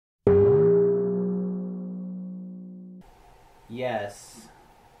Yes.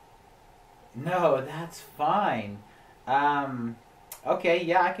 No, that's fine. Okay,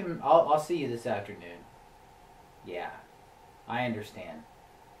 yeah, I'll see you this afternoon. Yeah, I understand.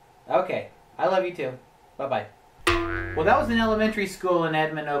 Okay, I love you too. Bye-bye. Well, that was an elementary school in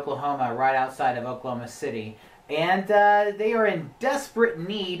Edmond, Oklahoma, right outside of Oklahoma City. And they are in desperate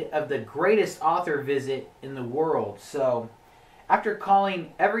need of the greatest author visit in the world. So, after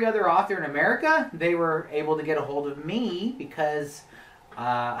calling every other author in America, they were able to get a hold of me because,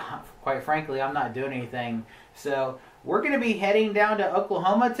 quite frankly, I'm not doing anything. So, we're going to be heading down to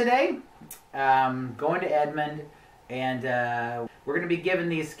Oklahoma today, going to Edmond, and we're going to be giving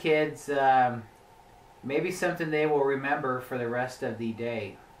these kids maybe something they will remember for the rest of the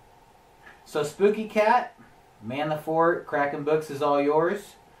day. So, Spooky Cat, man the fort, cracking books is all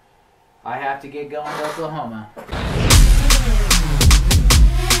yours. I have to get going to Oklahoma.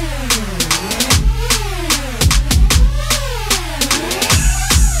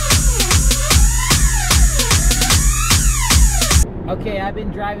 Okay, I've been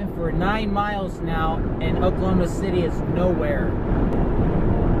driving for 9 miles now, and Oklahoma City is nowhere.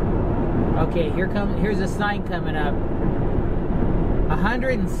 Okay, here's a sign coming up.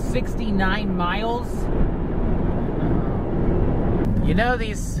 169 miles. You know,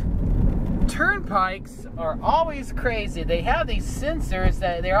 these turnpikes are always crazy. They have these sensors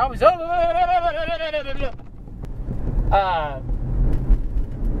that they're always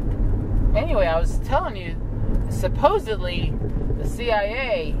anyway, I was telling you, supposedly the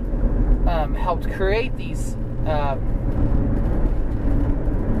CIA helped create these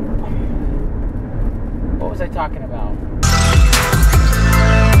what was I talking about?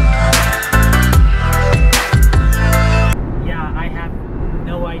 Yeah, I have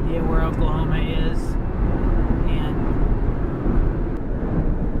no idea where Oklahoma is, and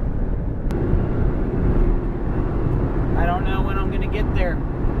I don't know when I'm going to get there.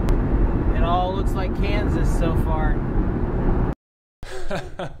 It all looks like Kansas so far.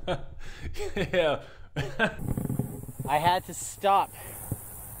 Yeah. I had to stop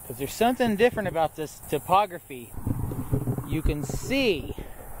because there's something different about this topography. You can see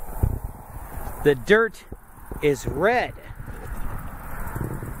the dirt is red.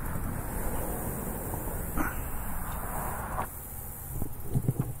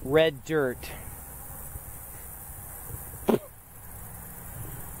 Red dirt.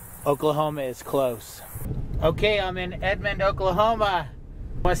 Oklahoma is close. Okay, I'm in Edmond, Oklahoma.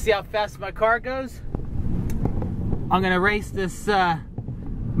 Want to see how fast my car goes? I'm gonna race this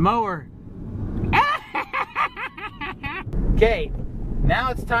mower. Okay,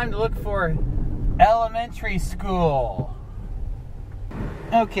 now it's time to look for elementary school.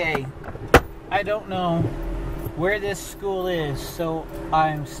 Okay, I don't know where this school is, so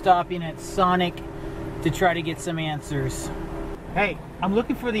I'm stopping at Sonic to try to get some answers. Hey, I'm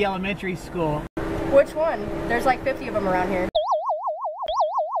looking for the elementary school. Which one? There's like 50 of them around here.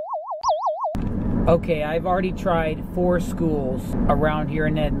 Okay, I've already tried 4 schools around here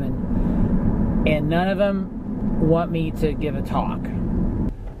in Edmond, and none of them want me to give a talk.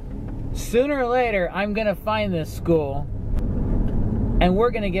 Sooner or later, I'm gonna find this school, and we're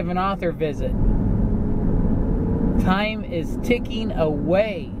gonna give an author visit. Time is ticking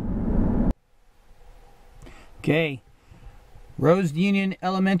away. Okay, Rose Union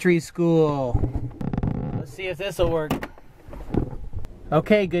Elementary School. Let's see if this will work.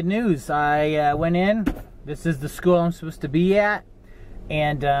 Okay, good news. I went in. This is the school I'm supposed to be at.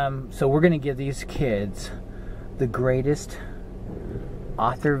 And so we're going to give these kids the greatest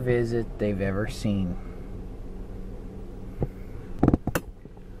author visit they've ever seen.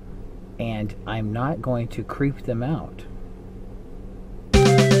 And I'm not going to creep them out.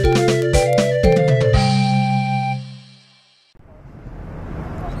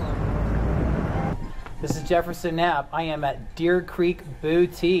 This is Jefferson Knapp. I am at Deer Creek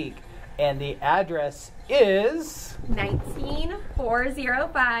Boutique, and the address is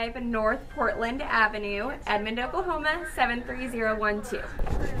 19405 North Portland Avenue, Edmond, Oklahoma 73012.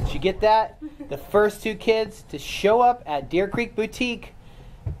 Did you get that? The first 2 kids to show up at Deer Creek Boutique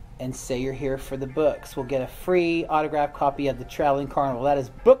and say you're here for the books will get a free autographed copy of The Traveling Carnival. That is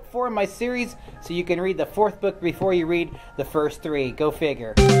book 4 in my series, so you can read the 4th book before you read the first 3. Go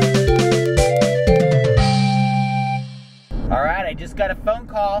figure. Alright, I just got a phone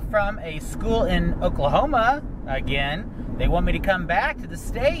call from a school in Oklahoma again. They want me to come back to the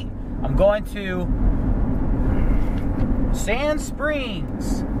state. I'm going to Sand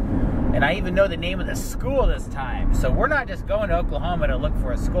Springs. And I even know the name of the school this time. So we're not just going to Oklahoma to look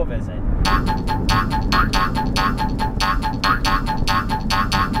for a school visit.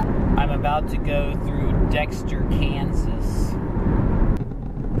 I'm about to go through Dexter, Kansas.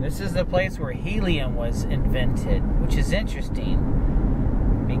 This is the place where helium was invented, which is interesting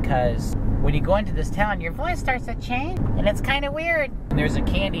because when you go into this town, your voice starts to change, and it's kind of weird. And there's a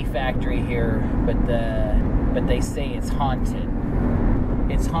candy factory here, but they say it's haunted.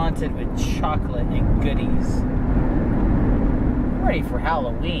 It's haunted with chocolate and goodies. I'm ready for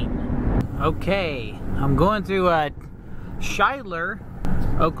Halloween. Okay, I'm going through Shiler,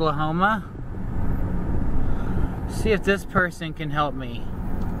 Oklahoma. See if this person can help me.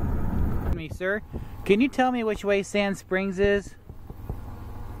 Sir, can you tell me which way Sand Springs is?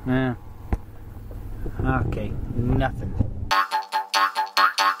 Okay, nothing.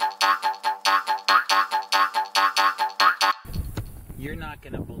 You're not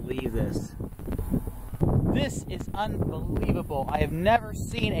gonna believe this. This is unbelievable. I have never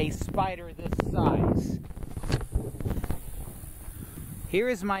seen a spider this size. Here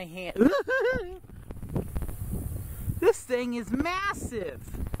is my hand. This thing is massive.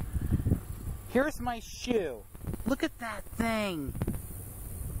 Here's my shoe. Look at that thing.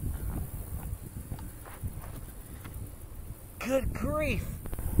 Good grief.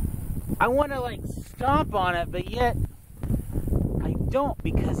 I want to like stomp on it, but yet I don't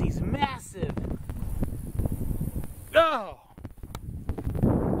because he's massive. Oh!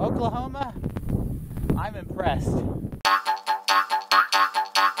 Oklahoma, I'm impressed.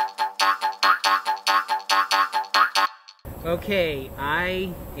 Okay,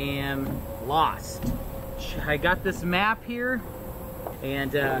 I am lost. I got this map here,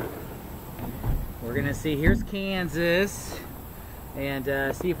 and we're gonna see, here's Kansas, and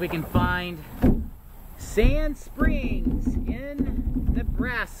see if we can find Sand Springs in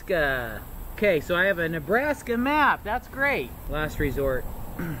Nebraska. Okay, so I have a Nebraska map. That's great. Last resort.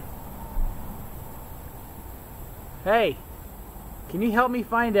 Hey, can you help me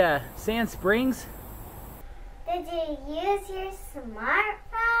find Sand Springs? Did you use your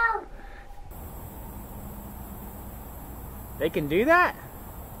smartphone? They can do that?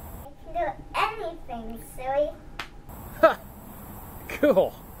 They can do anything, silly. Huh.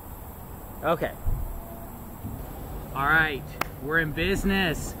 Cool. Okay. Alright, we're in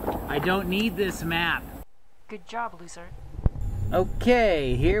business. I don't need this map. Good job, loser.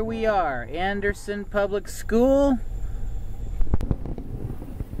 Okay, here we are. Anderson Public School.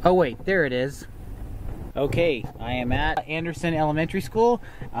 Oh wait, there it is. Okay, I am at Anderson Elementary School.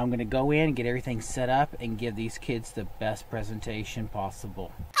 I'm gonna go in and get everything set up and give these kids the best presentation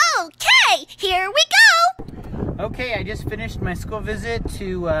possible. Okay, here we go! Okay, I just finished my school visit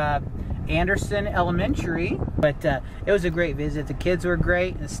to Anderson Elementary, but it was a great visit. The kids were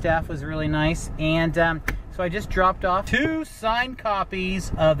great, the staff was really nice, and so I just dropped off 2 signed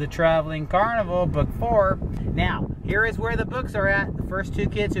copies of the Traveling Carnival, Book 4. Now, here is where the books are at. The first 2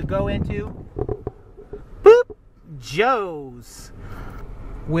 kids who go into boop, Joe's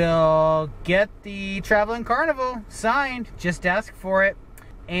will get the Traveling Carnival signed. Just ask for it.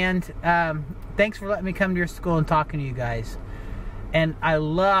 And thanks for letting me come to your school and talking to you guys. And I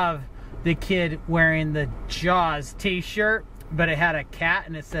love the kid wearing the Jaws t-shirt, but it had a cat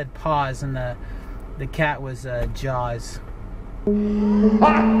and it said paws, and the cat was Jaws.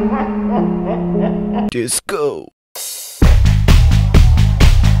 Disco.